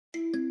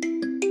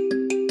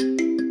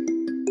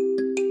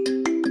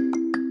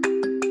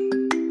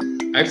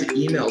I have to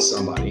email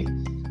somebody,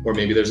 or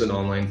maybe there's an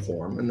online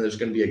form and there's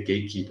going to be a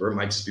gatekeeper. It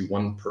might just be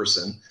one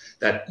person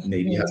that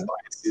maybe has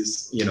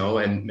biases, you know,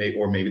 and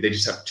or maybe they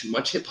just have too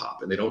much hip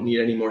hop and they don't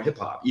need any more hip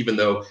hop, even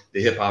though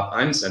the hip hop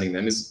I'm sending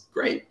them is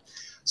great.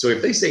 So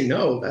if they say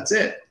no, that's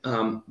it.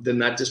 Then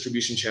that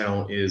distribution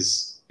channel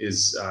is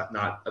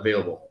not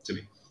available to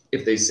me.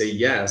 If they say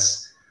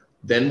yes,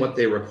 then what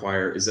they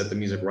require is that the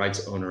music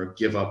rights owner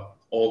give up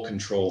all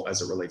control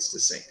as it relates to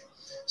sync.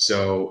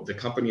 So the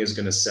company is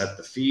going to set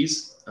the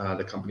fees.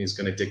 The company is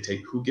going to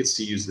dictate who gets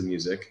to use the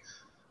music.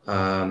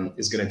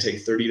 Is going to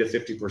take 30 to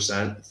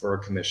 50% for a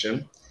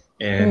commission,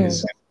 and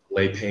is going to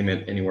delay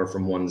payment anywhere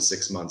from 1 to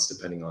 6 months,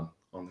 depending on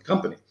the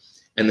company.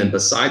 And then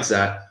besides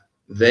that,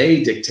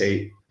 they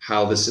dictate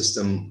how the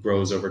system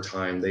grows over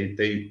time. They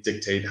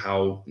dictate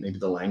how maybe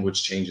the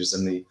language changes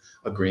in the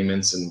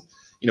agreements and,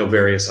 you know,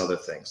 various other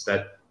things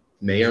that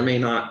may or may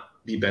not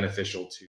be beneficial to